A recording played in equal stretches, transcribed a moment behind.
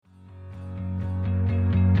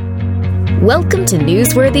Welcome to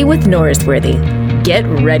Newsworthy with Norsworthy. Get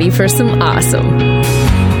ready for some awesome.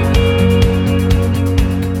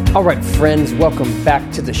 All right, friends, welcome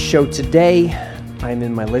back to the show today. I'm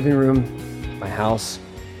in my living room, my house,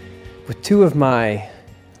 with two of my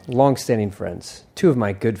long-standing friends, two of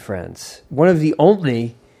my good friends, one of the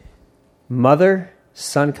only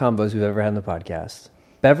mother-son combos we've ever had on the podcast,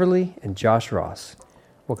 Beverly and Josh Ross.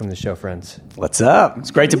 Welcome to the show, friends. What's up? It's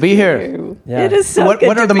great to be here. Yeah. It is so What good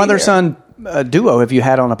are to the be mother-son duo have you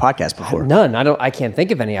had on a podcast before? None. I can't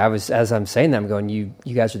think of any. As I'm saying that, I'm going, you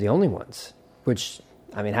guys are the only ones, which,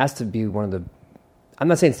 I mean, has to be one of the, I'm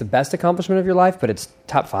not saying it's the best accomplishment of your life, but it's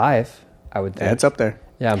top 5, I would think. Yeah, it's up there.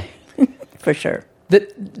 Yeah. For sure.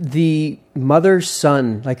 The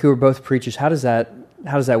mother-son, like who are both preachers, how does that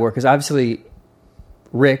work? Because obviously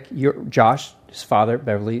Rick, Josh, his father,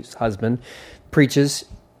 Beverly's husband, preaches.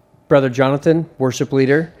 Brother Jonathan, worship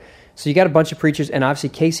leader. So you got a bunch of preachers, and obviously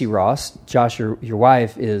Casey Ross, Josh, your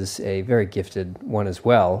wife, is a very gifted one as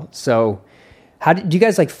well. So how do you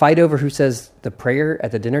guys like fight over who says the prayer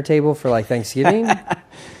at the dinner table for like Thanksgiving?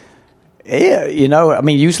 Yeah, I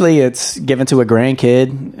mean, usually it's given to a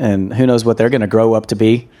grandkid, and who knows what they're going to grow up to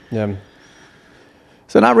be. Yeah.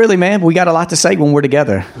 So not really, man. We got a lot to say when we're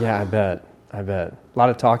together. Yeah, I bet. A lot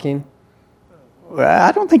of talking.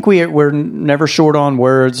 I don't think we're never short on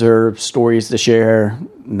words or stories to share.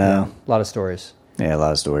 No. Yeah, a lot of stories. Yeah, a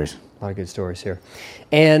lot of stories. A lot of good stories here.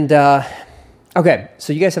 And, okay,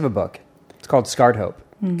 so you guys have a book. It's called Scarred Hope.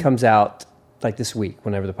 It comes out like this week,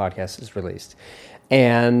 whenever the podcast is released.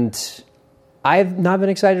 And I've not been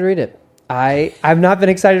excited to read it. I've not been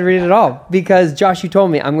excited to read it at all because, Josh, you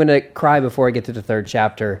told me I'm going to cry before I get to the 3rd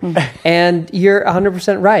chapter. And you're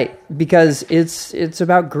 100% right because it's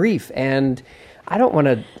about grief. And I don't want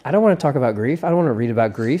to talk about grief. I don't want to read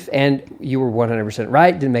about grief. And you were 100%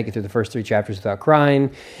 right. Didn't make it through the first 3 chapters without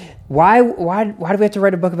crying. Why do we have to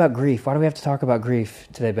write a book about grief? Why do we have to talk about grief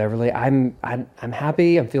today, Beverly? I'm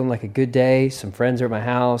happy. I'm feeling like a good day. Some friends are at my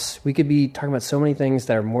house. We could be talking about so many things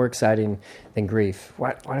that are more exciting than grief.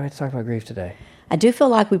 Why do we have to talk about grief today? I do feel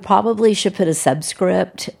like we probably should put a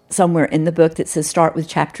subscript somewhere in the book that says start with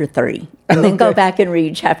chapter 3 and then go back and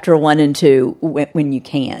read chapter 1 and 2 when you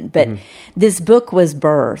can. But this book was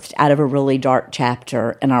birthed out of a really dark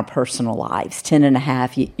chapter in our personal lives 10 and a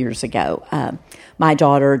half years ago. My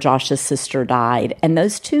daughter, Josh's sister, died. And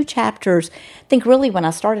those 2 chapters, I think really when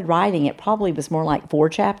I started writing, it probably was more like 4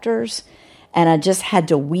 chapters. And I just had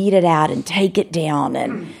to weed it out and take it down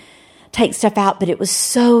and take stuff out, but it was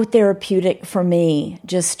so therapeutic for me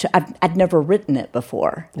I'd never written it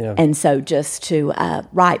before. Yeah. And so just to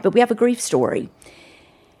write. But we have a grief story.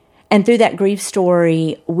 And through that grief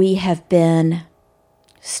story, we have been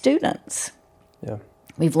students. Yeah.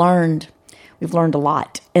 We've learned a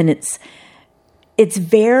lot. And it's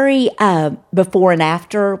very before and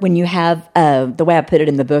after when you have, the way I put it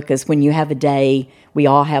in the book is when you have a day, we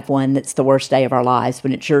all have one that's the worst day of our lives.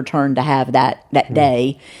 When it's your turn to have that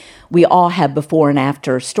day, we all have before and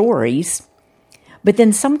after stories. But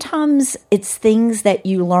then sometimes it's things that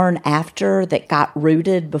you learn after that got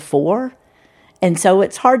rooted before. And so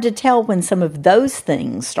it's hard to tell when some of those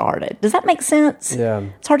things started. Does that make sense? Yeah.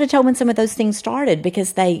 It's hard to tell when some of those things started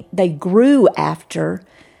because they grew after,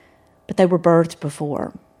 but they were birthed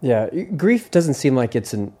before. Yeah, grief doesn't seem like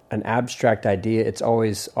it's an abstract idea. It's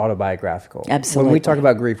always autobiographical. Absolutely. When we talk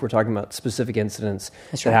about grief, we're talking about specific incidents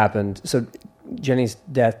That's that right. happened. So Jenny's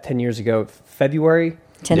death 10 years ago, February?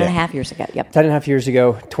 10 and a half years ago, yep. 10 and a half years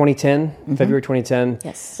ago, 2010, February 2010.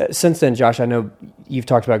 Yes. Since then, Josh, I know you've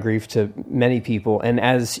talked about grief to many people. And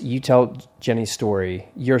as you tell Jenny's story,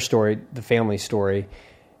 your story, the family story,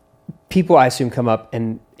 people, I assume, come up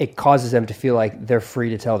and it causes them to feel like they're free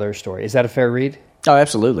to tell their story. Is that a fair read? Oh,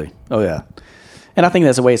 absolutely. Oh, yeah. And I think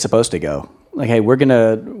that's the way it's supposed to go. Like, hey,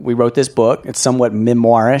 we wrote this book. It's somewhat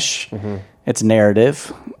memoirish. It's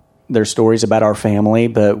narrative. There's stories about our family,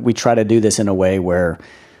 but we try to do this in a way where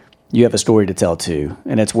you have a story to tell too,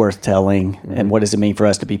 and it's worth telling. And what does it mean for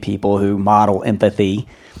us to be people who model empathy?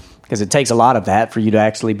 Because it takes a lot of that for you to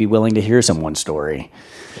actually be willing to hear someone's story.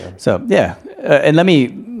 Yeah. So, yeah. And let me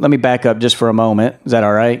back up just for a moment. Is that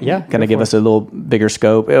all right? Yeah. Kind of give us a little bigger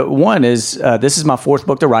scope. One is, this is my 4th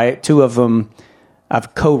book to write. 2 of them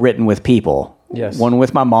I've co-written with people. Yes. One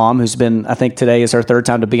with my mom, who's been, I think today is her 3rd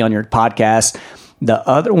time to be on your podcast. The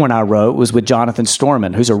other one I wrote was with Jonathan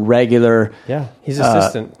Storman, who's a regular... Yeah, he's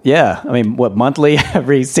assistant. Yeah. I mean, monthly,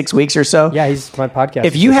 every 6 weeks or so? Yeah, he's my podcast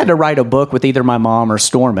If you assistant. had to write a book with either my mom or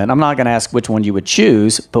Storman, I'm not going to ask which one you would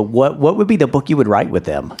choose, but what would be the book you would write with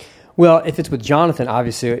them? Well, if it's with Jonathan,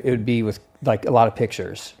 obviously it would be with like a lot of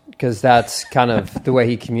pictures because that's kind of the way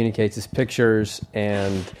he communicates his pictures.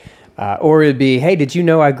 And Or it'd be, hey, did you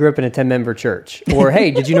know I grew up in a 10-member church? Or,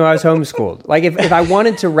 hey, did you know I was homeschooled? Like if I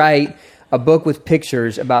wanted to write a book with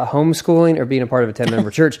pictures about homeschooling or being a part of a 10-member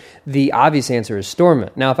church, the obvious answer is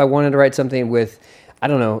Stormont. Now, if I wanted to write something with, I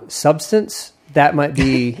don't know, substance, that might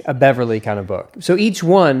be a Beverly kind of book. So each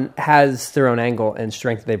one has their own angle and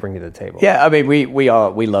strength that they bring to the table. Yeah, I mean, we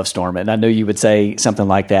love Stormont, and I knew you would say something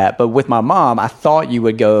like that. But with my mom, I thought you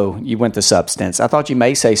went to substance. I thought you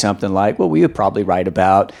may say something like, well, we would probably write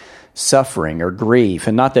about suffering or grief.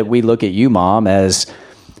 And not that we look at you, Mom, as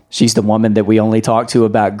she's the woman that we only talk to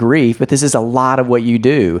about grief, but this is a lot of what you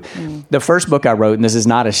do. The first book I wrote, and this is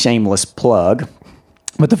not a shameless plug,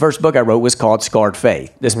 but the first book I wrote was called Scarred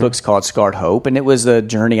Faith. This book's called Scarred Hope, and it was a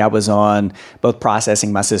journey I was on, both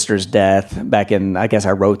processing my sister's death back in, I guess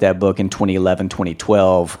I wrote that book in 2011,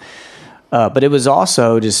 2012. But it was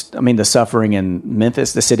also just, the suffering in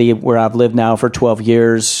Memphis, the city where I've lived now for 12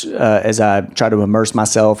 years, as I try to immerse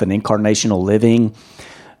myself in incarnational living.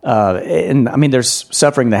 There's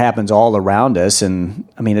suffering that happens all around us. And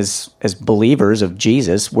as believers of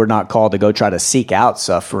Jesus, we're not called to go try to seek out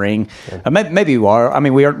suffering. Yeah. Maybe you are.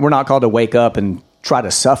 We're not called to wake up and try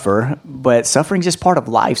to suffer, but suffering's just part of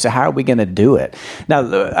life. So how are we going to do it?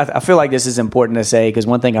 Now, I feel like this is important to say, because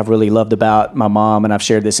one thing I've really loved about my mom, and I've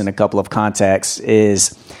shared this in a couple of contexts,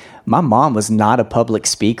 is my mom was not a public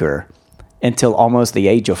speaker until almost the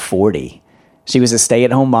age of 40. She was a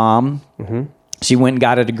stay-at-home mom. Mm-hmm. She went and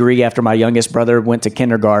got a degree after my youngest brother went to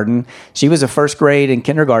kindergarten. She was a first grade and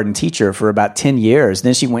kindergarten teacher for about 10 years.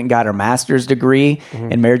 Then she went and got her master's degree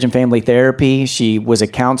in marriage and family therapy. She was a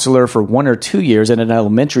counselor for 1 or 2 years in an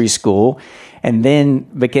elementary school, and then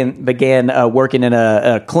began working in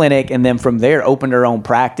a clinic, and then from there opened her own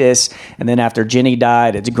practice. And then after Jenny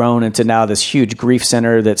died, it's grown into now this huge grief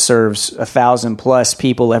center that serves 1,000+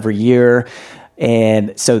 people every year.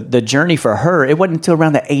 And so the journey for her, it wasn't until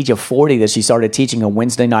around the age of 40 that she started teaching a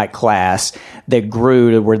Wednesday night class that grew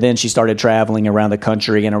to where then she started traveling around the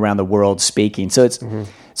country and around the world speaking. So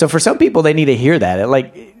so for some people, they need to hear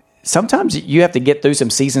that. Sometimes you have to get through some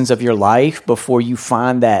seasons of your life before you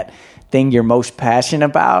find that thing you're most passionate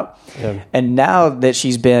about. Yeah. And now that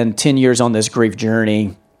she's been 10 years on this grief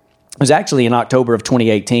journey, it was actually in October of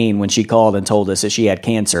 2018 when she called and told us that she had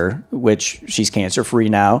cancer, which she's cancer-free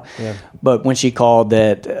now. Yeah. But when she called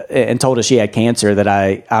and told us she had cancer, that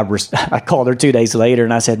I called her 2 days later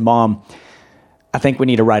and I said, Mom, I think we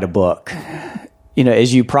need to write a book.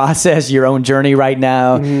 As you process your own journey right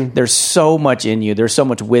now, there's so much in you. There's so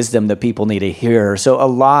much wisdom that people need to hear. So a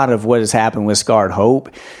lot of what has happened with Scarred Hope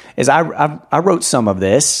is I wrote some of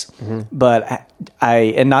this, but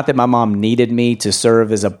and not that my mom needed me to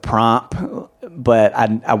serve as a prompt, but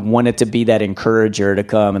I wanted to be that encourager to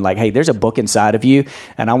come and hey, there's a book inside of you,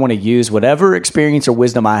 and I want to use whatever experience or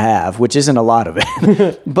wisdom I have, which isn't a lot of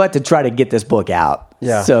it, but to try to get this book out.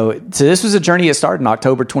 Yeah. So this was a journey that started in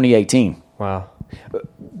October 2018. Wow.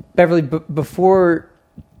 Beverly, before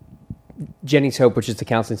Jenny's Hope, which is the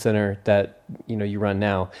counseling center that you run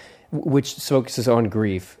now, which focuses on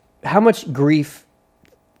grief, how much grief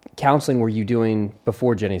counseling were you doing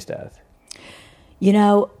before Jenny's death?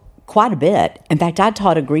 Quite a bit. In fact, I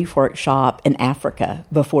taught a grief workshop in Africa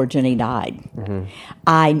before Jenny died. Mm-hmm.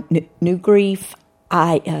 I knew grief.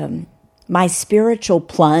 My spiritual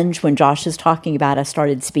plunge, when Josh is talking about I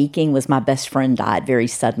started speaking, was my best friend died very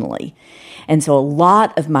suddenly. And so a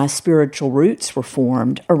lot of my spiritual roots were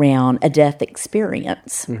formed around a death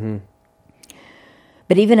experience. Mm-hmm.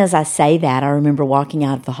 But even as I say that, I remember walking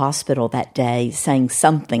out of the hospital that day saying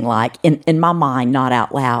something like, in my mind, not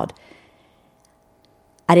out loud,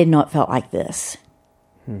 I didn't know it felt like this.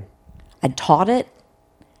 I'd taught it.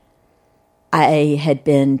 I had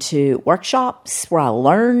been to workshops where I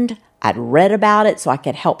learned. I'd read about it so I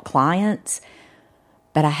could help clients.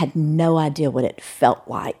 But I had no idea what it felt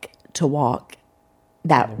like to walk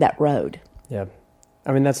that road. Yeah.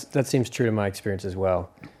 That seems true to my experience as well.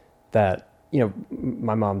 That,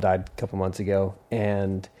 my mom died a couple months ago,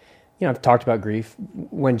 and, I've talked about grief.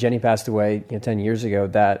 When Jenny passed away, 10 years ago,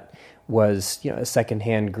 that was, a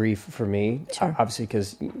secondhand grief for me, sure. Obviously,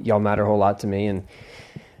 because y'all matter a whole lot to me. And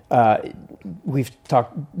we've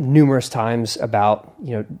talked numerous times about,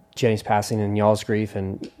 Jenny's passing and y'all's grief,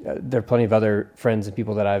 and there are plenty of other friends and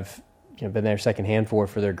people that I've been there secondhand for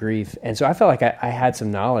their grief. And so I felt like I had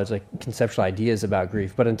some knowledge, conceptual ideas about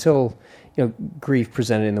grief, but until, grief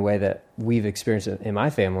presented in the way that we've experienced it in my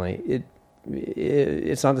family,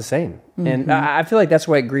 it's not the same. Mm-hmm. And I feel like that's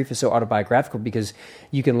why grief is so autobiographical, because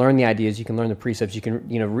you can learn the ideas, you can learn the precepts, you can,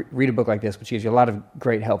 read a book like this, which gives you a lot of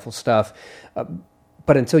great, helpful stuff.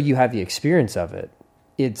 But until you have the experience of it,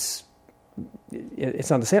 it's it's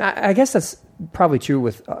not the same. I guess that's probably true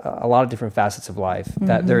with a lot of different facets of life,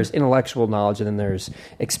 that there's intellectual knowledge and then there's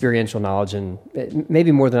experiential knowledge, and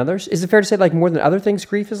maybe more than others. Is it fair to say like more than other things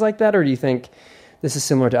grief is like that, or do you think this is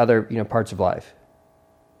similar to other parts of life?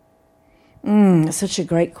 Such a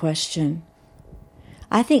great question.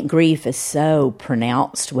 I think grief is so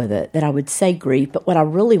pronounced with it that I would say grief, but what I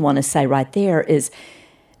really want to say right there is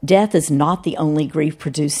death is not the only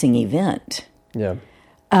grief-producing event. Yeah.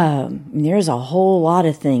 There's a whole lot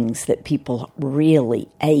of things that people really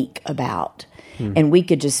ache about. And we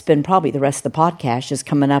could just spend probably the rest of the podcast just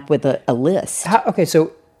coming up with a list. Okay,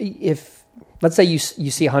 so if, let's say you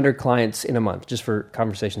see 100 clients in a month, just for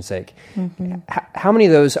conversation's sake, how many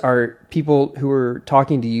of those are people who are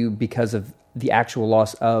talking to you because of the actual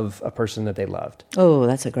loss of a person that they loved? Oh,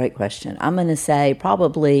 that's a great question. I'm going to say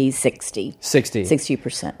probably 60%.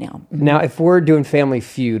 60% now. Now, if we're doing Family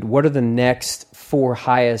Feud, what are the next 4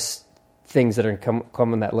 highest things that are come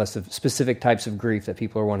on that list of specific types of grief that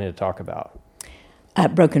people are wanting to talk about?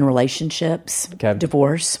 Broken relationships, Okay.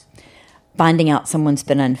 divorce, finding out someone's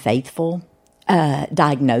been unfaithful,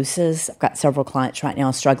 diagnosis. I've got several clients right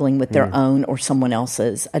now struggling with their own or someone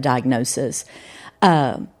else's diagnosis.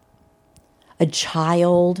 A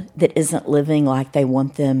child that isn't living like they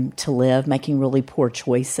want them to live, making really poor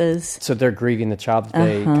choices. So they're grieving the child that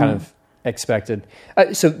they kind of expected.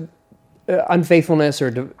 Unfaithfulness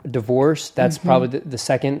or divorce, that's probably the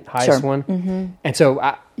second highest one. And so,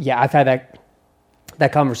 I've had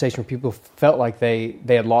that conversation where people felt like they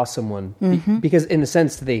had lost someone because in the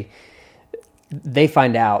sense they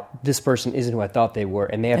find out this person isn't who I thought they were,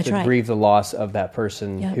 and they have That's to right. grieve the loss of that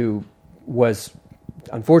person who was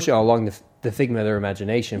unfortunately all along the figment of their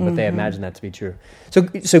imagination, but they imagined that to be true.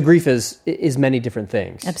 So grief is many different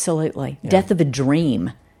things. Absolutely. Yeah. Death of a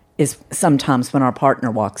dream is sometimes when our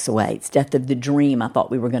partner walks away. It's death of the dream. I thought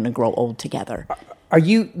we were going to grow old together. Are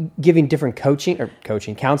you giving different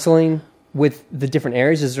counseling with the different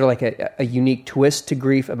areas? Is there like a unique twist to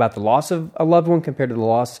grief about the loss of a loved one compared to the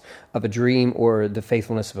loss of a dream or the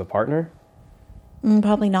faithfulness of a partner?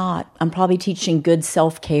 Probably not. I'm probably teaching good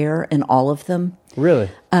self-care in all of them. Really?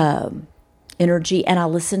 Energy, and I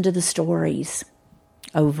listen to the stories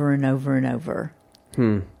over and over and over.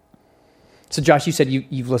 So Josh, you said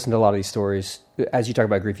you've listened to a lot of these stories. As you talk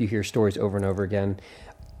about grief, you hear stories over and over again.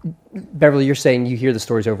 Beverly, you're saying you hear the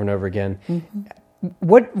stories over and over again.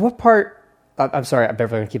 What part, I'm sorry, Beverly, I'm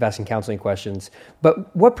going to keep asking counseling questions,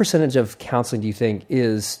 but what percentage of counseling do you think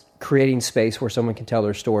is creating space where someone can tell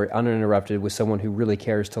their story uninterrupted with someone who really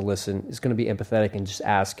cares to listen, is going to be empathetic and just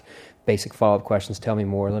ask basic follow-up questions, tell me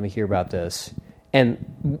more, let me hear about this? And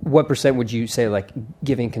what percent would you say like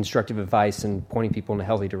giving constructive advice and pointing people in a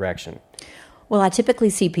healthy direction? Well, I typically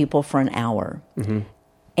see people for an hour.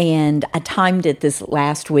 And I timed it this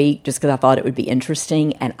last week just because I thought it would be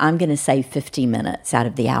interesting. And I'm going to say 50 minutes out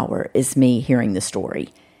of the hour is me hearing the story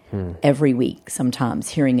every week, sometimes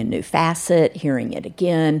hearing a new facet, hearing it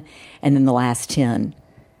again. And then the last 10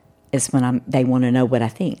 is when they want to know what I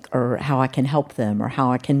think or how I can help them or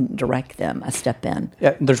how I can direct them. I step in.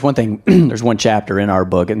 Yeah, there's one thing, there's one chapter in our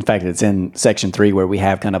book. In fact, it's in section 3 where we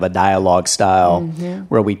have kind of a dialogue style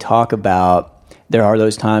where we talk about there are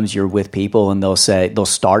those times you're with people and they'll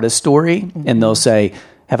start a story and they'll say,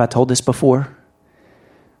 have I told this before?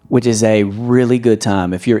 Which is a really good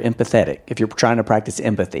time. If you're empathetic, if you're trying to practice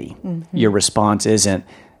empathy, your response isn't,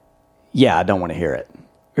 yeah, I don't want to hear it.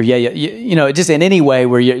 Or just in any way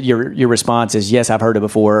where your response is, yes, I've heard it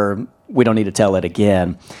before, or we don't need to tell it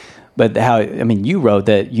again. But you wrote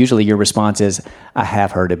that usually your response is, I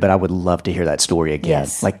have heard it, but I would love to hear that story again.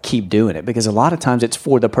 Yes. Like, keep doing it. Because a lot of times it's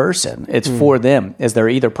for the person. It's for them as they're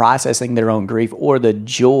either processing their own grief or the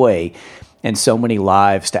joy in so many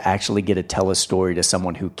lives to actually get to tell a story to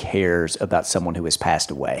someone who cares about someone who has passed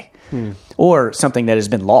away. Or something that has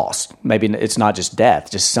been lost. Maybe it's not just death,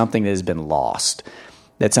 just something that has been lost.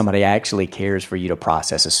 That somebody actually cares for you to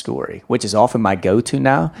process a story, which is often my go-to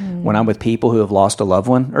now when I'm with people who have lost a loved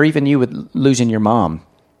one, or even you with losing your mom.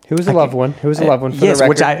 Who was a loved one? Who was a loved one? For Yes, the record?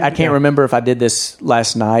 which I can't remember if I did this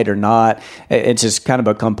last night or not. It's just kind of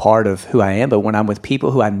become part of who I am. But when I'm with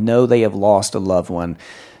people who I know they have lost a loved one,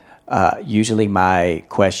 usually my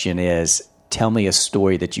question is, tell me a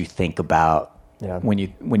story that you think about when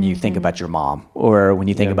you think about your mom or when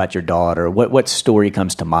you think about your daughter. What story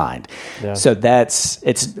comes to mind? Yeah. So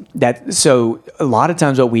So a lot of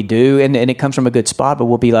times what we do, and it comes from a good spot, but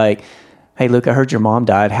we'll be like, hey, look, I heard your mom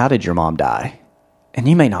died. How did your mom die? And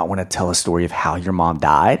you may not want to tell a story of how your mom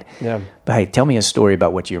died, but hey, tell me a story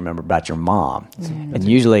about what you remember about your mom. And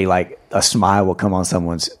usually like a smile will come on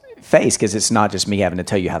someone's face because it's not just me having to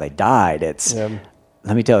tell you how they died. It's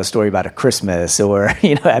let me tell a story about a Christmas or,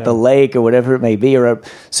 at the lake or whatever it may be, or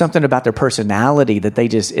something about their personality that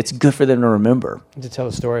it's good for them to remember. To tell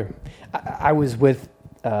a story. I was with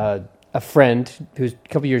a friend who's a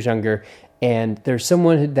couple years younger, and there's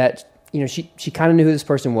someone that, she kind of knew who this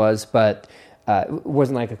person was, but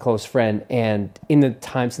wasn't like a close friend. And in the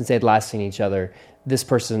time since they'd last seen each other, this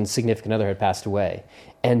person's significant other had passed away.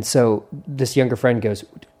 And so this younger friend goes,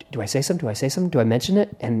 do I say something? Do I say something? Do I mention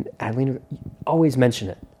it? And Adelina, always mention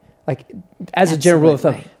it. Like, as a general rule of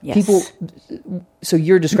thumb, Yes. people, so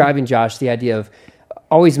you're describing, Josh, the idea of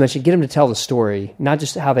always mention, get them to tell the story, not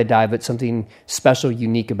just how they died, but something special,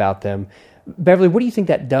 unique about them. Beverly, what do you think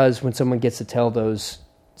that does when someone gets to tell those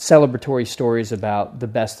celebratory stories about the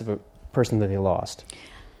best of a person that they lost?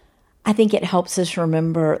 I think it helps us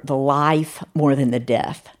remember the life more than the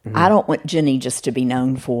death. Mm-hmm. I don't want Jenny just to be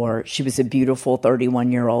known for she was a beautiful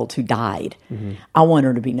 31-year-old who died. Mm-hmm. I want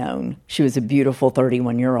her to be known she was a beautiful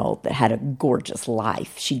 31-year-old that had a gorgeous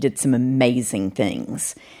life. She did some amazing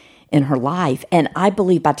things in her life. And I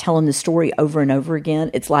believe by telling the story over and over again,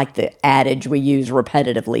 it's like the adage we use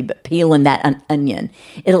repetitively, but peeling that onion,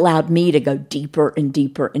 it allowed me to go deeper and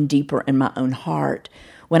deeper and deeper in my own heart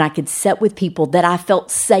when I could sit with people that I felt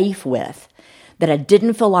safe with, that I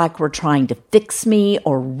didn't feel like were trying to fix me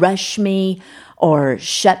or rush me or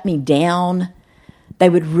shut me down. They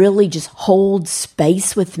would really just hold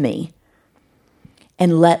space with me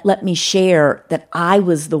and let me share that I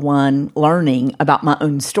was the one learning about my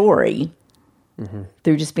own story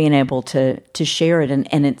through just being able to share it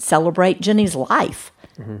and celebrate Jenny's life.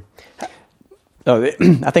 Mm-hmm. Oh,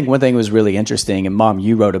 I think one thing was really interesting, and Mom,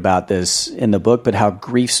 you wrote about this in the book, but how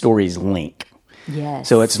grief stories link. Yes.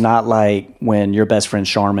 So it's not like when your best friend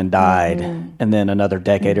Charmin died, and then another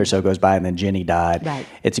decade or so goes by, and then Jenny died. Right.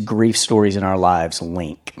 It's grief stories in our lives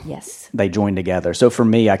link. Yes. They join together. So for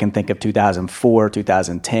me, I can think of 2004,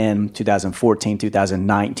 2010, 2014,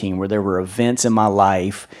 2019, where there were events in my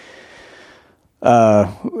life.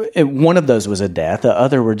 One of those was a death. The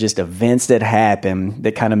other were just events that happened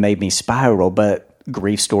that kind of made me spiral, but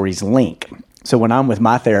grief stories link. So when I'm with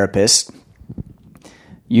my therapist,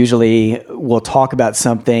 usually we'll talk about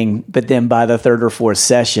something, but then by the third or fourth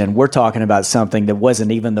session, we're talking about something that wasn't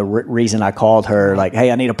even the reason I called her, like,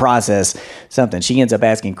 hey, I need to process something. She ends up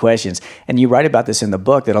asking questions. And you write about this in the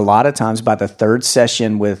book, that a lot of times by the third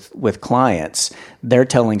session with clients, they're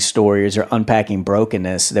telling stories or unpacking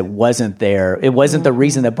brokenness that wasn't there. It wasn't the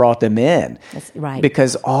reason that brought them in. That's right.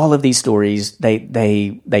 Because all of these stories,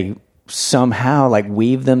 they somehow like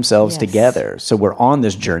weave themselves together. So we're on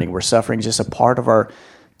this journey. We're suffering just a part of our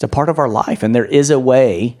life. And there is a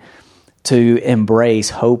way to embrace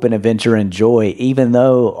hope and adventure and joy, even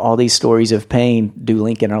though all these stories of pain do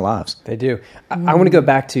link in our lives. They do. I want to go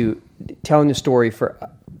back to telling the story for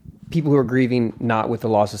people who are grieving not with the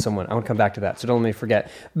loss of someone. I want to come back to that, so don't let me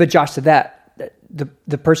forget. But Josh, to that,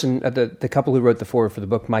 the person, the couple who wrote the foreword for the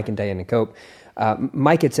book, Mike and Diana Cope,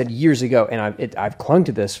 Mike had said years ago, and I've clung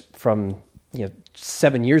to this from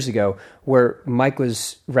 7 years ago, where Mike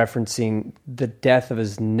was referencing the death of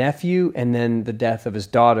his nephew and then the death of his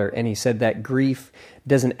daughter. And he said that grief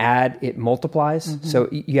doesn't add, it multiplies. Mm-hmm. So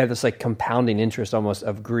you have this like compounding interest almost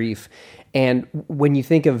of grief. And when you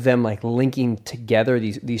think of them like linking together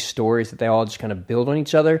these stories that they all just kind of build on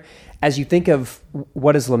each other, as you think of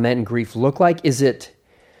what does lament and grief look like, is it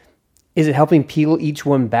helping peel each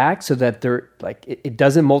one back so that they're like, it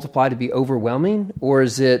doesn't multiply to be overwhelming? Or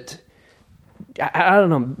is it, I don't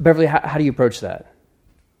know, Beverly, how do you approach that?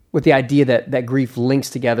 With the idea that grief links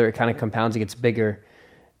together, it kind of compounds, it gets bigger.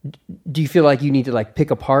 Do you feel like you need to like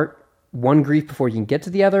pick apart one grief before you can get to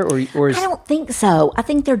the other? Or is... I don't think so. I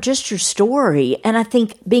think they're just your story. And I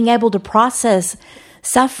think being able to process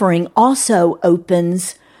suffering also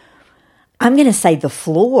opens, I'm going to say, the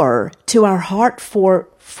floor to our heart for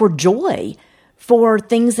joy, for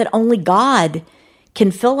things that only God can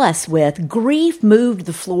fill us with. Grief moved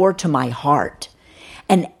the floor to my heart.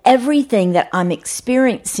 And everything that I'm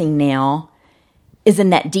experiencing now is in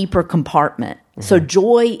that deeper compartment. Mm-hmm. So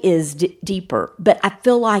joy is deeper. But I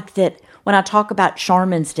feel like that when I talk about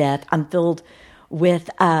Charmin's death, I'm filled with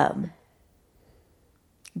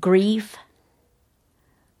grief,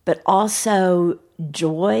 but also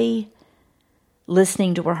joy,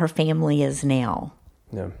 listening to where her family is now.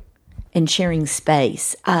 Yeah. And sharing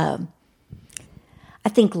space. I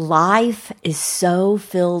think life is so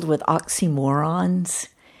filled with oxymorons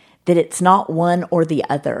that it's not one or the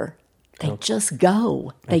other. They just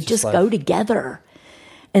go. They just go together.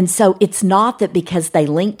 And so it's not that because they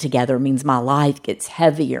link together means my life gets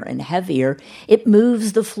heavier and heavier. It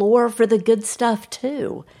moves the floor for the good stuff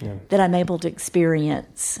too that I'm able to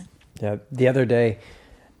experience. Yeah. The other day,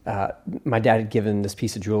 my dad had given this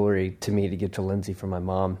piece of jewelry to me to give to Lindsay from my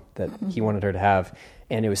mom that he wanted her to have.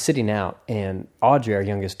 And it was sitting out, and Audrey, our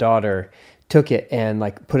youngest daughter, took it and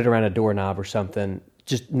like put it around a doorknob or something,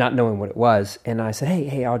 just not knowing what it was. And I said,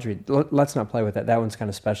 hey, Audrey, let's not play with that. That one's kind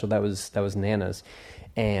of special. That was Nana's.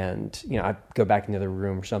 And, I go back into the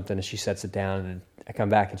room or something, and she sets it down, and I come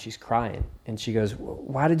back and she's crying. And she goes,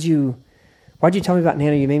 why'd you tell me about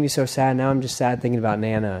Nana? You made me so sad. Now I'm just sad thinking about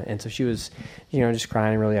Nana. And so she was, just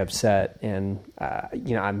crying, really upset. And,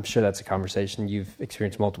 I'm sure that's a conversation you've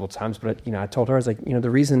experienced multiple times. But, I told her, I was like, the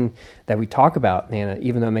reason that we talk about Nana,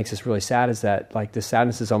 even though it makes us really sad, is that like the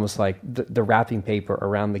sadness is almost like the wrapping paper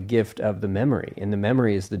around the gift of the memory. And the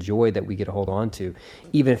memory is the joy that we get to hold on to,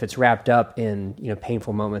 even if it's wrapped up in,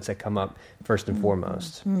 painful moments that come up first and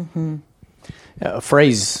foremost. Mm-hmm. A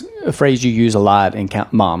phrase you use a lot in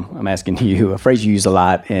Mom, I'm asking you, a phrase you use a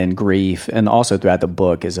lot in grief and also throughout the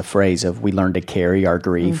book is a phrase of we learn to carry our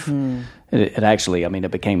grief. Mm-hmm. It actually,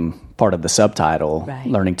 it became part of the subtitle, right.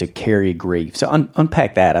 Learning to carry grief. So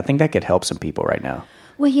unpack that. I think that could help some people right now.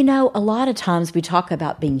 Well, a lot of times we talk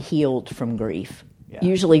about being healed from grief. Yeah.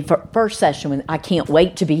 Usually first session when I can't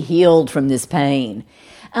wait to be healed from this pain.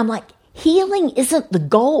 I'm like, healing isn't the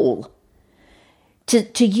goal.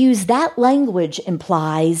 To use that language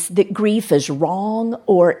implies that grief is wrong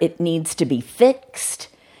or it needs to be fixed,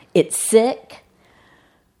 it's sick.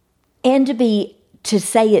 And to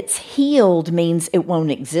say it's healed means it won't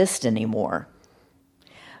exist anymore.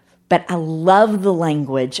 But I love the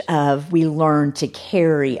language of we learn to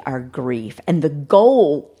carry our grief. And the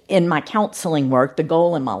goal in my counseling work, the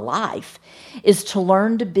goal in my life, is to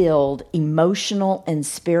learn to build emotional and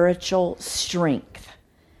spiritual strength,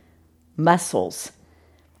 muscles,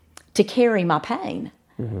 to carry my pain.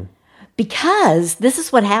 Mm-hmm. Because this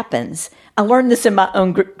is what happens. I learned this in my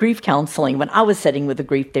own grief counseling when I was sitting with a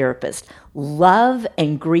grief therapist. Love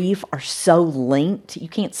and grief are so linked, you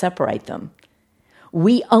can't separate them.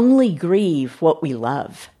 We only grieve what we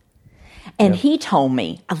love. And he told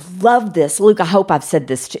me, I love this. Luke, I hope I've said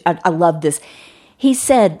this. I love this. He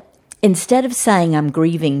said, instead of saying, I'm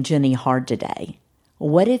grieving Jenny hard today,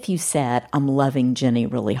 what if you said, I'm loving Jenny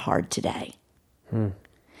really hard today?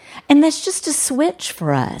 And that's just a switch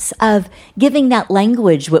for us of giving that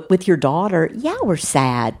language with your daughter. Yeah, we're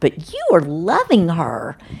sad, but you are loving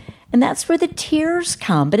her. And that's where the tears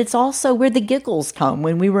come, but it's also where the giggles come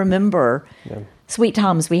when we remember sweet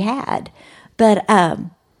times we had. But I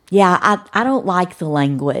don't like the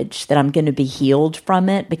language that I'm going to be healed from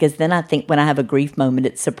it, because then I think when I have a grief moment,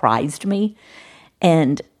 it surprised me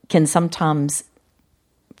and can sometimes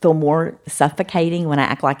feel more suffocating when I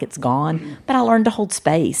act like it's gone. But I learned to hold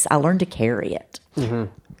space. I learned to carry it.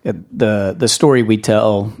 Mm-hmm. The story we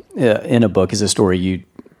tell in a book is a story you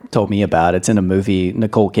told me about. It's in a movie.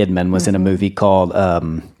 Nicole Kidman was in a movie called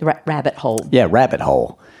Rabbit Hole. Yeah, Rabbit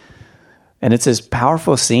Hole. And it's this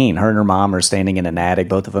powerful scene. Her and her mom are standing in an attic.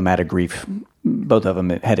 Both of them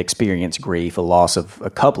had experienced grief, a loss of a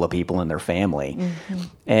couple of people in their family. Mm-hmm.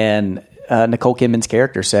 And Nicole Kidman's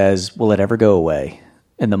character says, will it ever go away?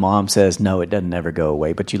 And the mom says, no, it doesn't ever go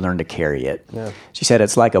away, but you learn to carry it. Yeah. She said,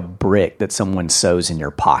 it's like a brick that someone sews in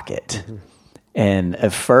your pocket. Mm-hmm. And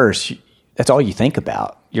at first, that's all you think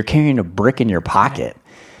about. You're carrying a brick in your pocket.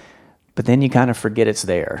 But then you kind of forget it's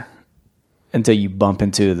there until you bump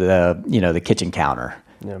into the kitchen counter.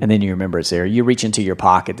 Yeah. And then you remember it's there. You reach into your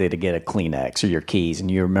pocket to get a Kleenex or your keys,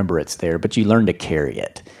 and you remember it's there, but you learn to carry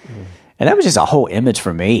it. Mm-hmm. And that was just a whole image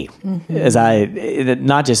for me,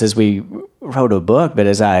 not just as we wrote a book, but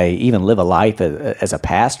as I even live a life as a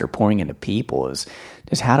pastor pouring into people, is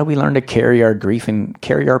just how do we learn to carry our grief and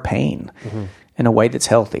carry our pain in a way that's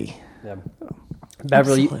healthy? Yeah.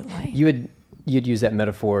 Beverly, you'd used that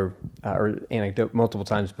metaphor or anecdote multiple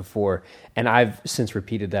times before, and I've since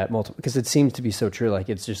repeated that multiple, because it seems to be so true. Like,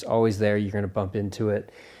 it's just always there. You're going to bump into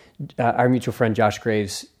it. Our mutual friend Josh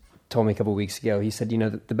Graves told me a couple of weeks ago, he said,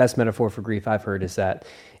 the best metaphor for grief I've heard is that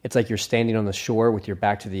it's like you're standing on the shore with your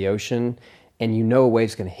back to the ocean, and a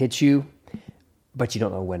wave's going to hit you, but you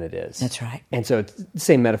don't know when it is. That's right. And so it's the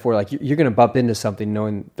same metaphor, like you're going to bump into something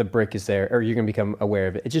knowing the brick is there, or you're going to become aware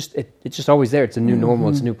of it. It's just always there. It's a new normal.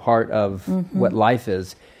 It's a new part of what life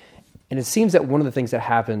is. And it seems that one of the things that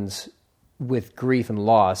happens with grief and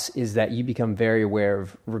loss is that you become very aware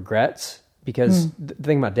of regrets. Because the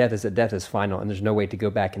thing about death is that death is final, and there's no way to go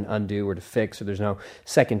back and undo or to fix, or there's no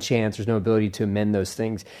second chance, there's no ability to amend those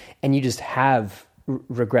things. And you just have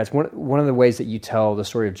regrets. One of the ways that you tell the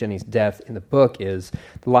story of Jenny's death in the book is,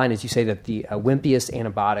 the line is, you say that the wimpiest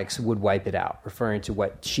antibiotics would wipe it out, referring to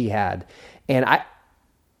what she had. And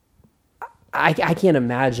I can't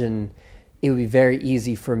imagine it would be very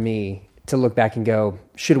easy for me to look back and go,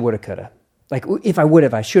 shoulda, woulda, coulda. Like if I would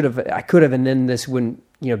have, I should have, I could have, and then this wouldn't,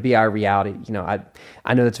 be our reality.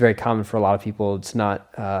 I know that's very common for a lot of people. It's not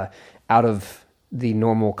out of the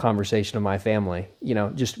normal conversation of my family.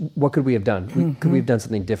 Just what could we have done? Could we have done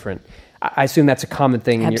something different? I assume that's a common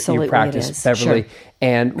thing in your practice, Beverly. Sure.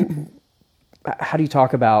 And how do you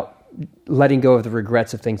talk about letting go of the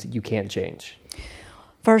regrets of things that you can't change?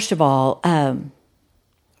 First of all,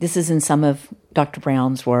 this is in some of Dr.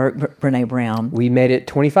 Brown's work, Brene Brown. We made it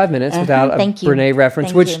 25 minutes without a Brene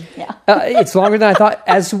reference, which Yeah. It's longer than I thought,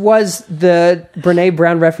 as was the Brene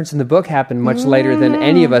Brown reference in the book happened much later than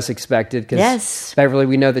any of us expected. Because Yes. Beverly,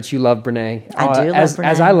 we know that you love Brene. I do love Brene.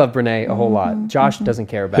 As I love Brene a whole lot. Josh doesn't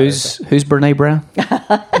care about Who's it. Brene Brown?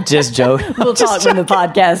 Just joke. We'll talk when the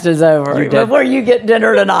podcast is over. Before you get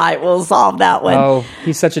dinner tonight, we'll solve that one. Oh,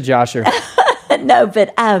 he's such a Josher. No,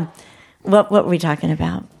 but what were we talking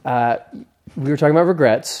about? We were talking about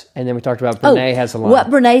regrets, and then we talked about Brene has a line. What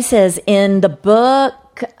Brene says in the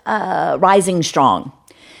book, Rising Strong.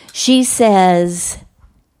 She says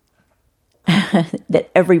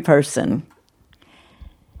that every person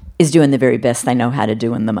is doing the very best they know how to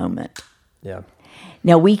do in the moment. Yeah.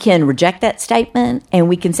 Now, we can reject that statement, and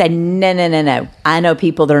we can say, no. I know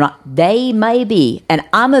people that are not. They may be, and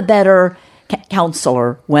I'm a better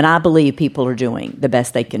counselor when I believe people are doing the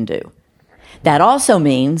best they can do. That also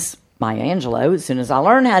means, Maya Angelou, as soon as I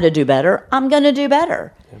learn how to do better, I'm going to do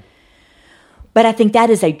better. Yeah. But I think that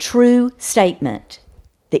is a true statement,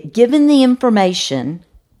 that given the information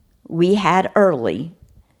we had early,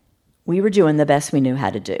 we were doing the best we knew how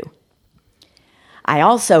to do. I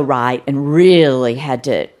also write, and really had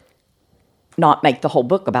to not make the whole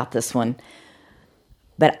book about this one,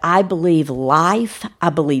 but I believe life,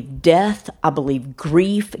 I believe death, I believe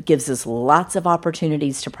grief gives us lots of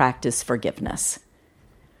opportunities to practice forgiveness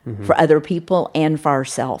for other people and for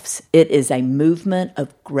ourselves. It is a movement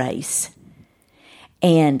of grace.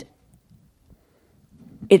 And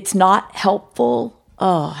it's not helpful.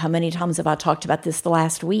 Oh, how many times have I talked about this the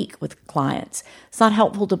last week with clients? It's not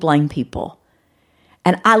helpful to blame people.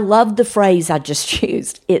 And I love the phrase I just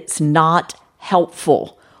used. It's not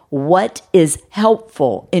helpful. What is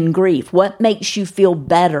helpful in grief? What makes you feel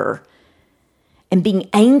better? And being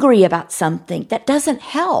angry about something, that doesn't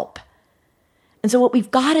help. And so what we've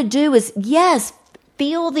got to do is, yes,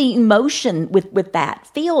 feel the emotion with that.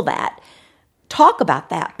 Feel that. Talk about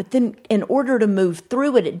that. But then in order to move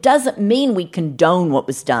through it, it doesn't mean we condone what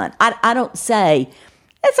was done. I don't say,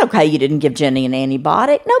 it's okay you didn't give Jenny an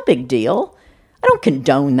antibiotic. No big deal. I don't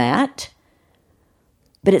condone that.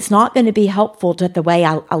 But it's not going to be helpful to the way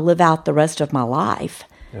I live out the rest of my life.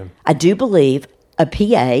 Yeah. I do believe a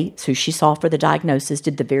PA, who she saw for the diagnosis,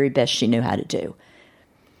 did the very best she knew how to do.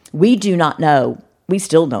 We do not know, we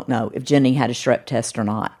still don't know if Jenny had a strep test or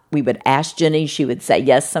not. We would ask Jenny, she would say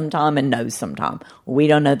yes sometime and no sometime. We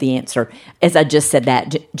don't know the answer. As I just said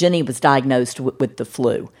that, Jenny was diagnosed with the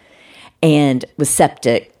flu and was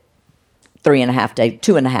septic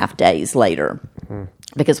 2.5 days later. Mm-hmm.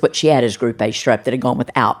 Because what she had is group A strep that had gone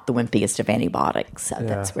without the wimpiest of antibiotics. So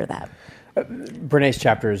that's where that... Brene's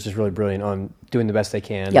chapter is just really brilliant on doing the best they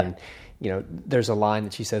can. Yep. And, there's a line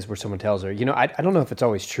that she says where someone tells her, I don't know if it's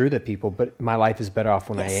always true that people, but my life is better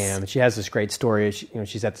off when I am. And she has this great story.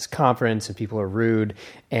 She's at this conference and people are rude.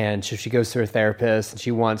 And so she goes to her therapist and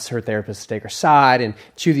she wants her therapist to take her side and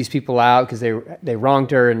chew these people out because they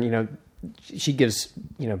wronged her. And, she gives,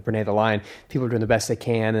 Brene the line, people are doing the best they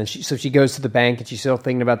can. And so she goes to the bank and she's still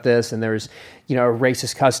thinking about this. And there's, a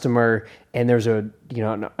racist customer and there's an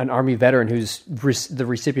Army veteran who's the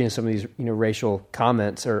recipient of some of these, racial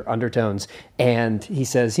comments or undertones. And he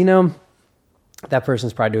says, that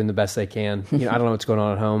person's probably doing the best they can. I don't know what's going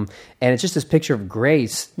on at home. And it's just this picture of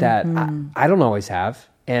grace that I don't always have.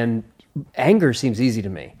 And anger seems easy to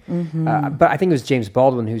me. Mm-hmm. But I think it was James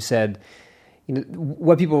Baldwin who said,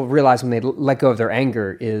 what people realize when they let go of their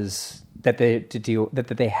anger is that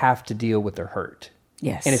they have to deal with their hurt.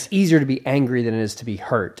 Yes. And it's easier to be angry than it is to be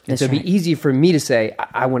hurt. And That's so it'd right. be easy for me to say,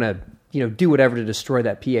 I want to, do whatever to destroy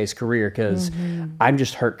that PA's career because I'm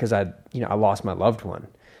just hurt because I lost my loved one.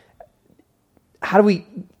 How do we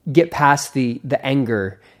get past the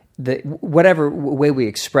anger, whatever way we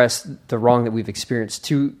express the wrong that we've experienced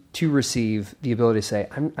to receive the ability to say,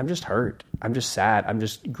 I'm just hurt. I'm just sad. I'm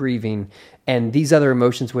just grieving. And these other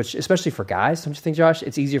emotions, which especially for guys, don't you think, Josh?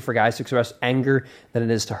 It's easier for guys to express anger than it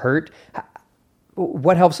is to hurt.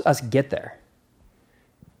 What helps us get there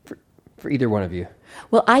for either one of you?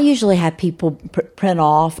 Well, I usually have people print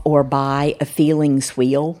off or buy a feelings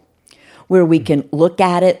wheel where we can look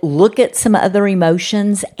at it, look at some other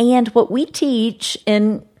emotions. And what we teach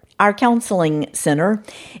in our counseling center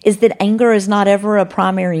is that anger is not ever a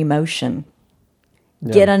primary emotion.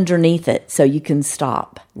 Yeah. Get underneath it so you can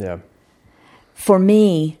stop. Yeah. For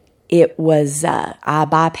me, it was, I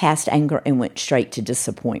bypassed anger and went straight to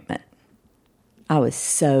disappointment. I was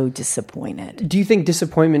so disappointed. Do you think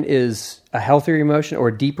disappointment is a healthier emotion or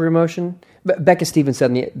a deeper emotion? Becca Stevens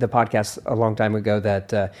said in the podcast a long time ago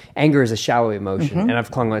that anger is a shallow emotion, and I've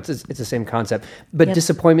clung on. It's the same concept, but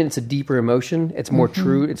disappointment, it's a deeper emotion. It's more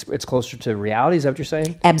true. It's closer to reality. Is that what you're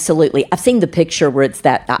saying? Absolutely. I've seen the picture where it's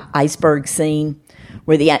that iceberg scene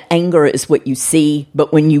where the anger is what you see,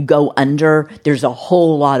 but when you go under, there's a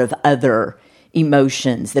whole lot of other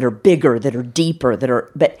emotions that are bigger, that are deeper,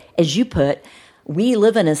 but as you put, we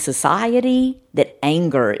live in a society that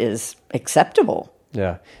anger is acceptable.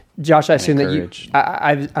 Yeah. Josh, I assume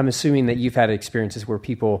I'm assuming that you've had experiences where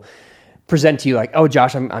people present to you like, "Oh,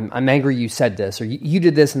 Josh, I'm angry you said this, or you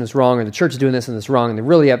did this and it's wrong, or the church is doing this and it's wrong," and they're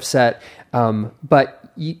really upset.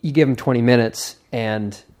 But you give them 20 minutes,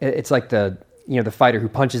 and it's like the fighter who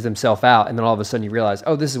punches himself out, and then all of a sudden you realize,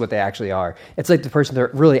 oh, this is what they actually are. It's like the person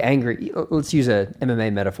they're really angry. Let's use a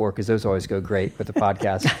MMA metaphor because those always go great with a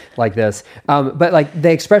podcast like this. But like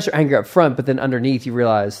they express their anger up front, but then underneath you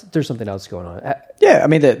realize there's something else going on. Yeah, I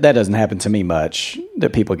mean, that doesn't happen to me much,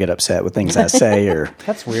 that people get upset with things I say or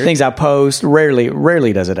That's weird. Things I post.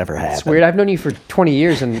 Rarely does it ever happen. It's weird. I've known you for 20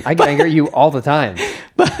 years, and I get angry at you all the time.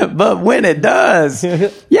 But when it does,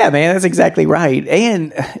 yeah, man, that's exactly right.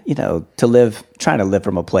 And, trying to live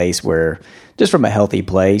from a place where, just from a healthy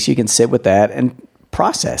place, you can sit with that and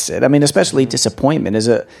process it. I mean, especially disappointment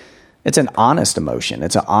it's an honest emotion.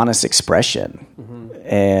 It's an honest expression.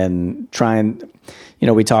 And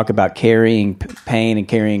we talk about carrying pain and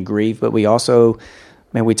carrying grief, but we also,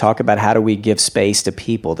 we talk about how do we give space to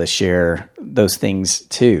people to share those things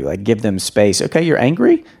too. Like give them space. Okay, you're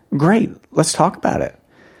angry? Great. Let's talk about it.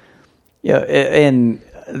 Yeah, and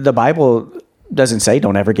the Bible doesn't say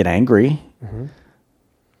don't ever get angry.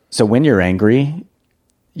 So when you're angry,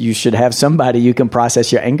 you should have somebody you can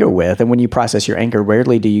process your anger with. And when you process your anger,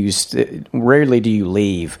 rarely do you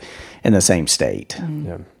leave in the same state.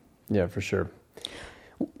 Yeah, for sure.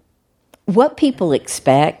 What people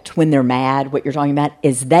expect when they're mad, what you're talking about,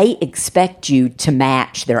 is they expect you to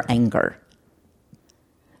match their anger.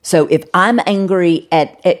 So if I'm angry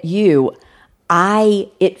at you,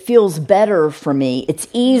 it feels better for me. It's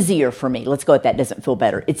easier for me. Let's go with that. Doesn't feel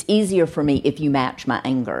better. It's easier for me if you match my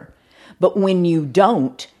anger. But when you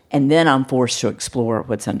don't, and then I'm forced to explore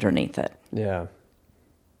what's underneath it. Yeah.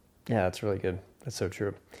 Yeah, that's really good. That's so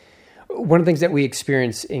true. One of the things that we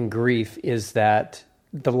experience in grief is that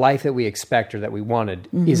the life that we expect or that we wanted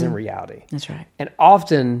isn't reality. That's right. And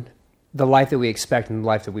often the life that we expect and the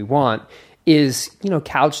life that we want is,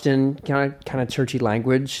 couched in kind of churchy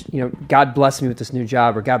language. God bless me with this new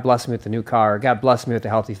job, or God bless me with the new car, or God bless me with a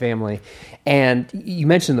healthy family. And you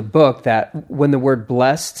mentioned in the book that when the word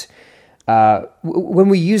blessed, when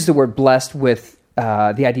we use the word blessed with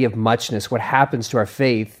the idea of muchness, what happens to our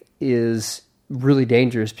faith is really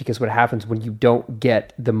dangerous, because what happens when you don't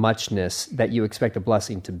get the muchness that you expect a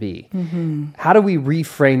blessing to be. How do we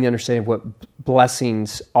reframe the understanding of what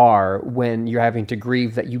blessings are when you're having to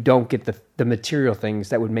grieve that you don't get the material things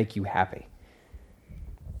that would make you happy?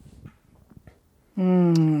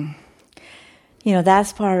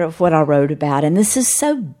 That's part of what I wrote about. And this is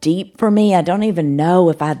so deep for me. I don't even know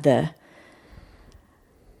if I had the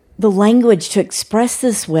language to express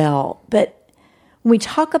this well. But when we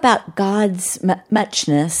talk about God's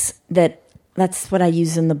muchness, that's what I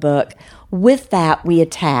use in the book. With that, we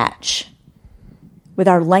attach, with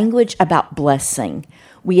our language about blessing,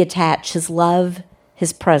 we attach His love,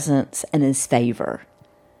 His presence, and His favor.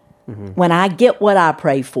 When I get what I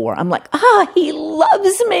pray for, I'm like, He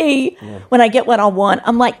loves me. Yeah. When I get what I want,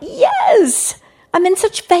 I'm like, yes, I'm in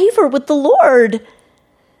such favor with the Lord.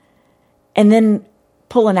 And then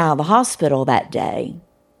pulling out of the hospital that day,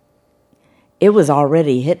 it was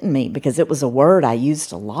already hitting me, because it was a word I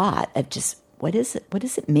used a lot of just, what is it? What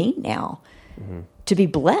does it mean now to be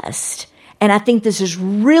blessed? And I think this is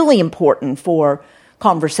really important for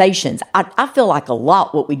conversations. I feel like a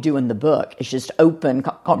lot what we do in the book is just open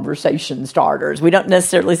conversation starters. We don't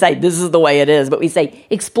necessarily say this is the way it is, but we say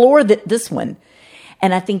explore this one.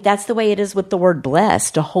 And I think that's the way it is with the word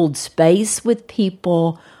blessed, to hold space with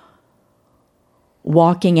people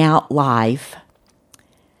walking out life.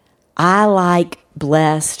 I like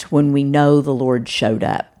blessed when we know the Lord showed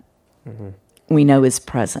up. We know His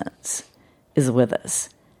presence is with us.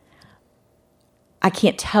 I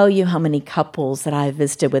can't tell you how many couples that I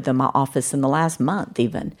visited with in my office in the last month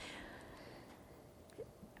even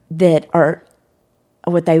that are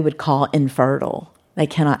what they would call infertile. they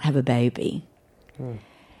cannot have a baby.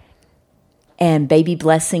 And Baby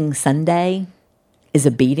Blessing Sunday is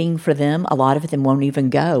a beating for them. A lot of them won't even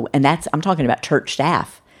go. And I'm talking about church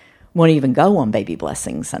staff, won't even go on Baby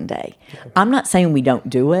Blessing Sunday. I'm not saying we don't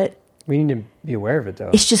do it. We need to be aware of it,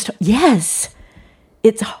 though. It's just, yes,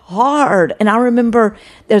 it's hard. And I remember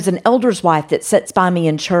there's an elder's wife that sits by me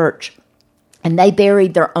in church, and they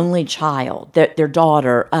buried their only child, their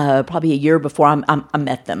daughter, probably a year before I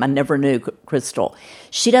met them. I never knew Crystal.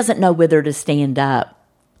 She doesn't know whether to stand up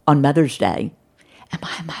on Mother's Day. Am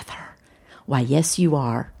I a mother? Why, yes, you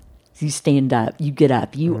are. You stand up, you get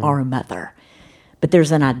up, you are a mother. But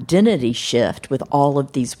there's an identity shift with all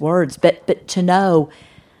of these words. But to know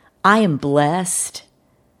I am blessed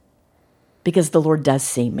because the Lord does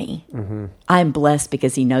see me. I am blessed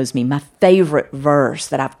because he knows me. My favorite verse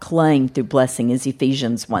that I've claimed through blessing is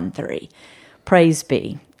Ephesians 1:3. Praise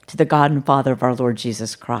be to the God and Father of our Lord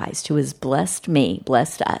Jesus Christ, who has blessed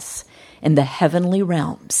us in the heavenly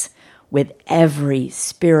realms with every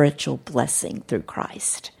spiritual blessing through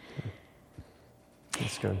Christ.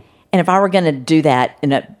 That's good. And if I were going to do that in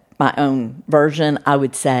my own version, I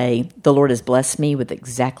would say the Lord has blessed me with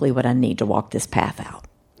exactly what I need to walk this path out.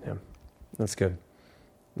 Yeah, that's good.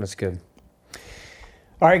 That's good.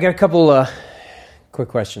 All right, got a couple quick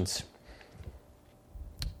questions.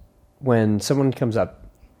 When someone comes up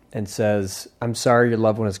and says, I'm sorry your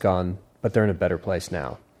loved one is gone, but they're in a better place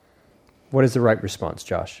now, what is the right response,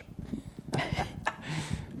 Josh?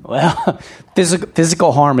 Well,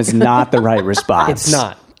 physical harm is not the right response. It's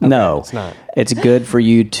not. Okay, No, it's not. It's good for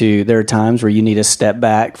you to. There are times where you need to step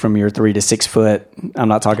back from your 3 to 6 foot. I'm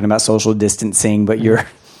not talking about social distancing, but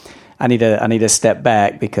I need to step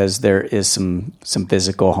back because there is some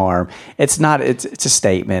physical harm. It's not. It's a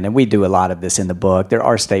statement, and we do a lot of this in the book. There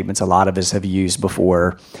are statements a lot of us have used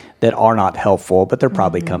before that are not helpful, but they're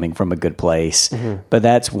probably coming from a good place. But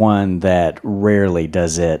that's one that rarely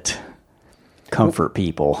does it comfort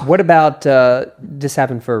people. What about this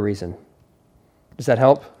happened for a reason? Does that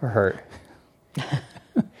help or hurt?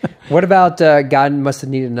 What about God must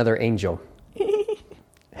have needed another angel?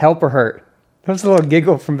 Help or hurt? That was a little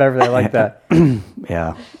giggle from Beverly. I like that.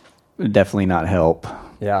 Yeah, definitely not help.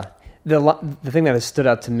 Yeah. The thing that has stood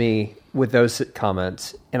out to me with those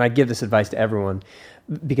comments, and I give this advice to everyone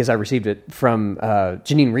because I received it from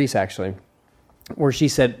Janine Reese, actually, where she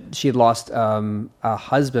said she had lost a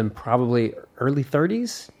husband probably early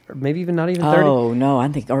 30s, or maybe even not even 30. Oh, no, I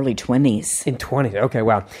think early 20s. In 20s. Okay,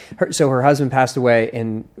 wow. So her husband passed away,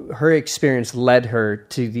 and her experience led her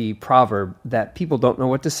to the proverb that people don't know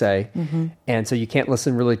what to say, and so you can't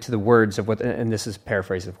listen really to the words of what, and this is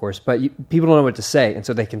paraphrased, of course, but people don't know what to say, and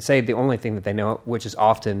so they can say the only thing that they know, which is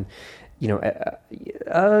often,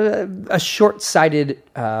 a short-sighted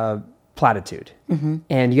platitude,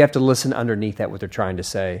 and you have to listen underneath that what they're trying to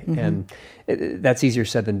say, and that's easier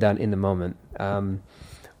said than done in the moment.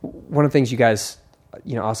 One of the things you guys,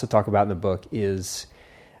 also talk about in the book is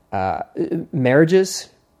marriages,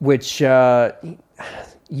 which the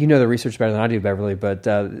research better than I do, Beverly, but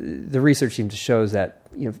the research seems to shows that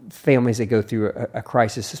families that go through a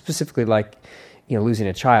crisis, specifically like losing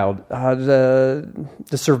a child,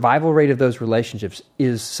 the survival rate of those relationships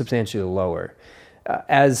is substantially lower.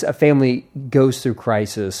 As a family goes through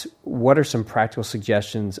crisis, what are some practical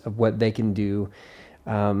suggestions of what they can do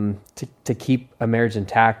to keep a marriage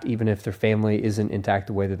intact, even if their family isn't intact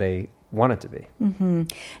the way that they want it to be?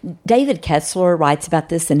 David Kessler writes about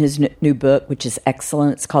this in his new book, which is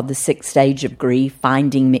excellent. It's called The Sixth Stage of Grief,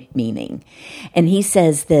 Finding Meaning. And he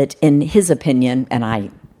says that, in his opinion, and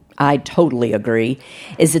I totally agree,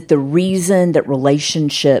 is that the reason that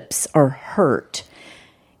relationships are hurt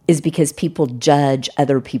is because people judge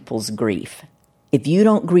other people's grief. If you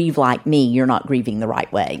don't grieve like me, you're not grieving the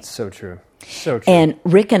right way. So true. So true. And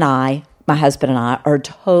Rick and I, my husband and I, are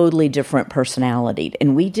totally different personalities,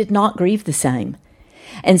 and we did not grieve the same.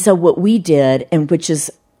 And so what we did, and which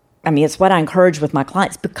is, it's what I encourage with my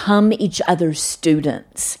clients, become each other's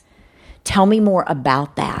students. Tell me more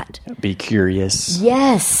about that. Be curious.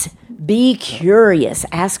 Yes, be curious.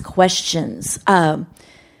 Ask questions.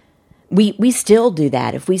 We still do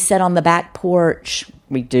that. If we sit on the back porch,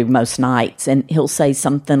 we do most nights, and he'll say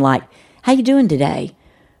something like, "How you doing today?"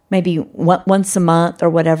 Maybe once a month or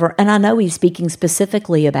whatever. And I know he's speaking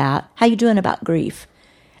specifically about, how you doing about grief?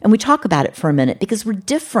 And we talk about it for a minute because we're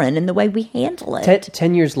different in the way we handle it.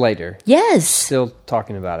 10 years later. Yes. Still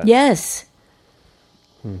talking about it. Yes.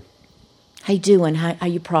 How you doing? How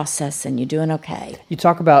you processing? You doing okay? You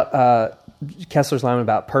talk about Kessler's line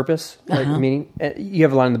about purpose, meaning you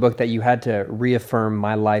have a line in the book that you had to reaffirm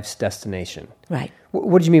my life's destination. Right.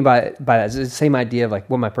 What do you mean by that? Is it the same idea of like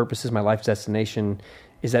what my purpose is, my life's destination?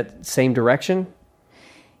 Is that same direction?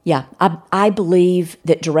 Yeah, I believe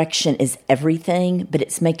that direction is everything, but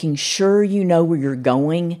it's making sure you know where you're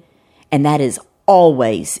going, and that is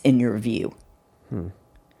always in your view.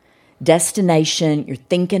 Destination, you're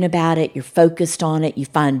thinking about it, you're focused on it, you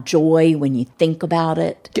find joy when you think about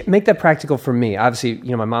it. Make that practical for me. Obviously,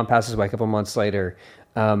 my mom passes away a couple months later.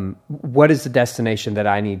 What is the destination that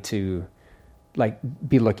I need to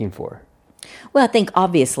be looking for? Well, I think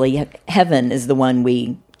obviously heaven is the one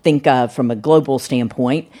we think of from a global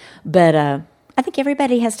standpoint, but I think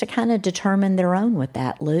everybody has to kind of determine their own with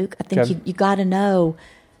that, Luke. I think you got to know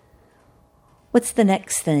what's the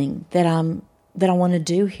next thing that I want to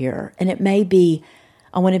do here. And it may be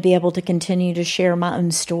I want to be able to continue to share my own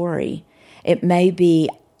story. It may be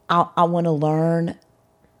I want to learn.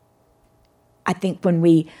 I think when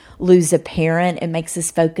we lose a parent, it makes us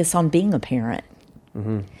focus on being a parent.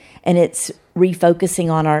 Mm-hmm. And it's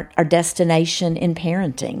refocusing on our destination in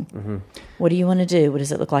parenting. Mm-hmm. What do you want to do? What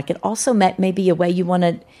does it look like? It also may be a way you want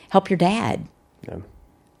to help your dad. Yeah,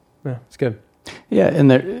 it's good. Yeah,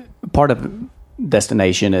 and part of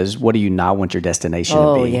destination is what do you not want your destination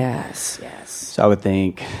to be? Oh, yes. So I would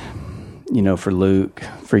think, for Luke,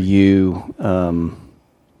 for you,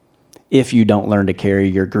 if you don't learn to carry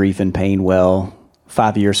your grief and pain well,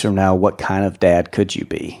 5 years from now, what kind of dad could you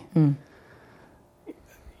be?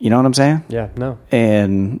 You know what I'm saying? Yeah, no.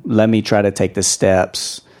 And let me try to take the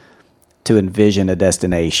steps to envision a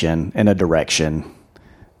destination and a direction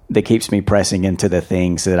that keeps me pressing into the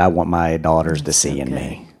things that I want my daughters to see in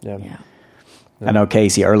me. Yeah. I know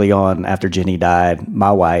Casey, early on after Jenny died,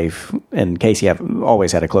 my wife and Casey have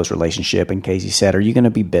always had a close relationship, and Casey said, "Are you going to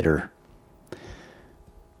be bitter?"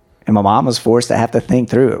 And my mom was forced to have to think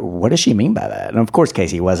through it. What does she mean by that? And of course,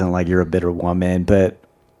 Casey wasn't like, "You're a bitter woman," but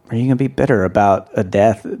are you going to be bitter about a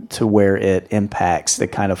death to where it impacts the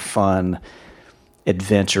kind of fun,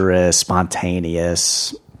 adventurous,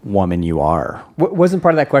 spontaneous woman you are? Wasn't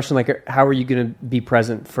part of that question like, how are you going to be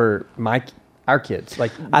present for our kids?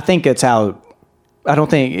 Like, I think it's how. I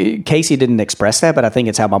don't think Casey didn't express that, but I think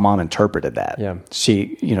it's how my mom interpreted that. Yeah.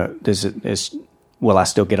 She, will I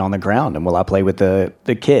still get on the ground and will I play with the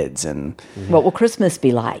kids? And what will Christmas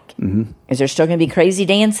be like? Mm-hmm. Is there still going to be crazy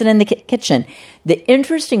dancing in the kitchen? The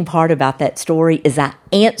interesting part about that story is I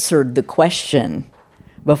answered the question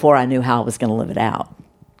before I knew how I was going to live it out.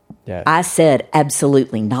 Yeah. I said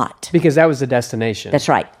absolutely not. Because that was the destination. That's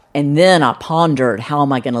right. And then I pondered, how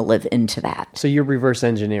am I going to live into that? So you're reverse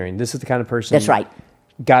engineering. This is the kind of person That's right.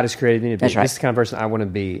 God has created me to be. That's right. This is the kind of person I want to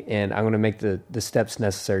be, and I'm going to make the steps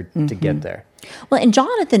necessary to get there. Well, and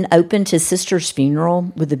Jonathan opened his sister's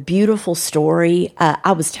funeral with a beautiful story.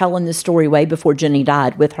 I was telling this story way before Jenny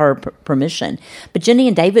died with her permission. But Jenny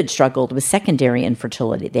and David struggled with secondary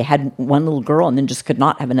infertility. They had one little girl and then just could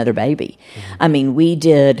not have another baby. Mm-hmm. I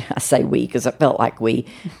mean, I say we because it felt like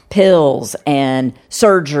pills and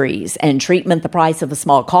surgeries and treatment the price of a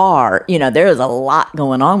small car. There was a lot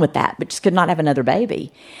going on with that, but just could not have another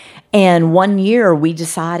baby. And one year we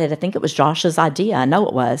decided, I think it was Josh's idea, I know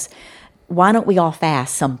it was, why don't we all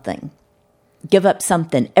fast something? Give up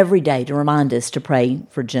something every day to remind us to pray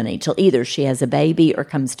for Jenny till either she has a baby or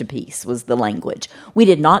comes to peace, was the language. We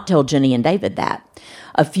did not tell Jenny and David that.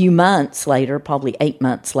 A few months later, probably 8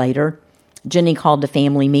 months later, Jenny called a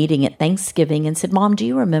family meeting at Thanksgiving and said, "Mom, do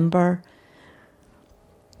you remember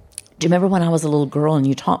when I was a little girl and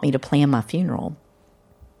you taught me to plan my funeral?"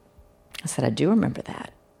 I said, "I do remember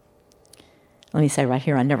that." Let me say right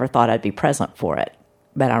here, I never thought I'd be present for it,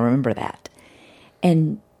 but I remember that.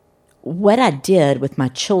 And what I did with my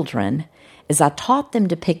children is I taught them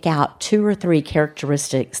to pick out 2 or 3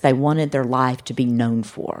 characteristics they wanted their life to be known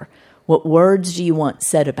for. What words do you want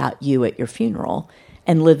said about you at your funeral?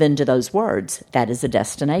 And live into those words. That is a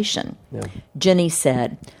destination. Yeah. Jenny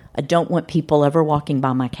said, "I don't want people ever walking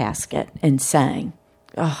by my casket and saying,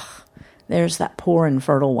 'Oh, there's that poor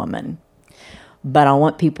infertile woman.' But I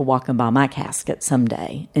want people walking by my casket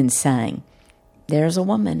someday and saying, 'There's a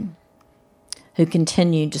woman who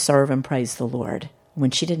continued to serve and praise the Lord when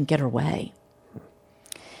she didn't get her way.'"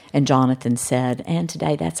 And Jonathan said, "And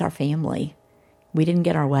today that's our family. We didn't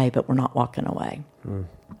get our way, but we're not walking away."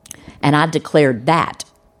 And I declared that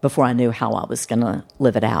before I knew how I was going to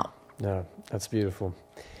live it out. No, that's beautiful.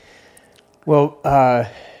 Well,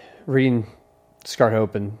 reading Scarred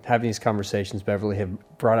Hope and having these conversations, Beverly, have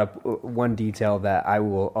brought up one detail that I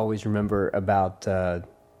will always remember about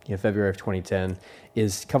February of 2010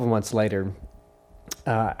 is a couple months later,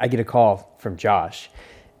 I get a call from Josh.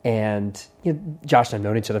 And Josh and I have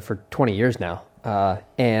known each other for 20 years now.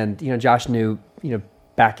 And Josh knew,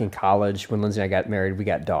 back in college when Lindsay and I got married, we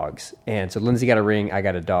got dogs. And so Lindsay got a ring, I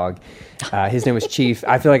got a dog. His name was Chief.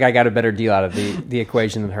 I feel like I got a better deal out of the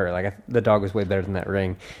equation than her. Like the dog was way better than that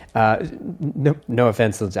ring. No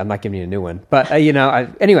offense, Lindsay. I'm not giving you a new one. But,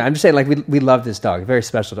 anyway, I'm just saying, like, we love this dog. Very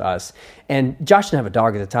special to us. And Josh didn't have a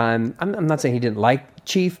dog at the time. I'm not saying he didn't like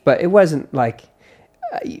Chief, but it wasn't like...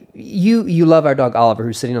 You love our dog Oliver,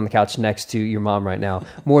 who's sitting on the couch next to your mom right now,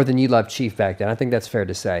 more than you loved Chief back then. I think that's fair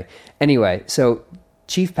to say. Anyway, so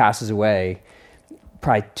Chief passes away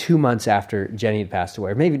probably 2 months after Jenny had passed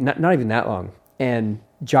away, or maybe not even that long. And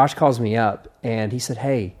Josh calls me up, and he said,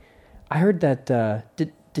 "Hey, I heard that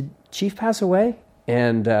did Chief pass away?"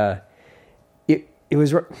 And it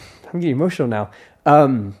was. I'm getting emotional now.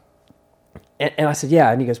 And I said,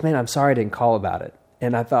 "Yeah." And he goes, "Man, I'm sorry I didn't call about it."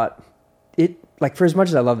 And I thought, like, for as much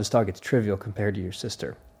as I love this dog, it's trivial compared to your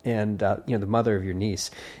sister and, the mother of your niece.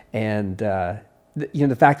 And,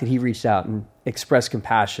 the fact that he reached out and expressed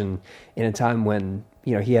compassion in a time when,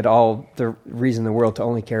 he had all the reason in the world to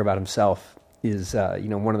only care about himself is,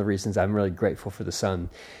 one of the reasons I'm really grateful for the son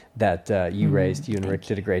that you raised. You and Rick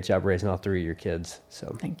did a great job raising all three of your kids.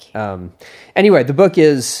 So thank you. Anyway, the book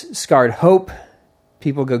is Scarred Hope.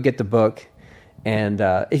 People go get the book. And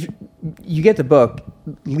if you get the book,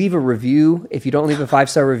 leave a review. If you don't leave a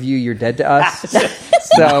 5-star review, you're dead to us.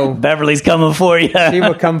 So Beverly's coming for you. She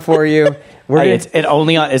will come for you. It's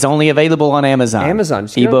only available on Amazon. Amazon.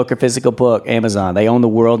 Ebook or physical book, Amazon. They own the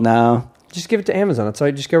world now. Just give it to Amazon. That's all.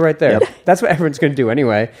 You just go right there. Yep. That's what everyone's going to do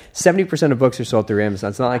anyway. 70% of books are sold through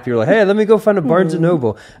Amazon. It's not like people are like, "Hey, let me go find a Barnes &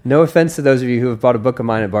 Noble." No offense to those of you who have bought a book of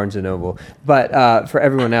mine at Barnes & Noble. But for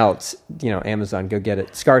everyone else, Amazon, go get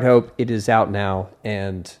it. Scarred Hope, it is out now.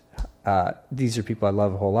 And these are people I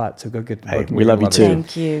love a whole lot. So go get the book. We love you too.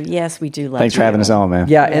 Thank you. Yes, we do love you. Thanks for having us on, man.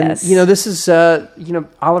 Yeah, yes. And this is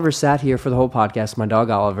Oliver sat here for the whole podcast. My dog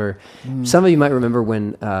Oliver. Some of you might remember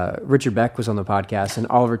when Richard Beck was on the podcast and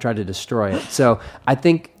Oliver tried to destroy it. So I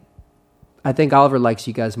think Oliver likes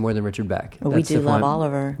you guys more than Richard Beck. Well, we do love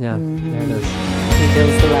Oliver. Yeah, there it is. He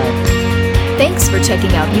feels the love. Thanks for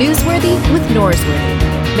checking out Newsworthy with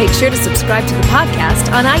Norsworthy. Make sure to subscribe to the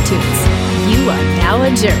podcast on iTunes. You are now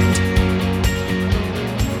adjourned.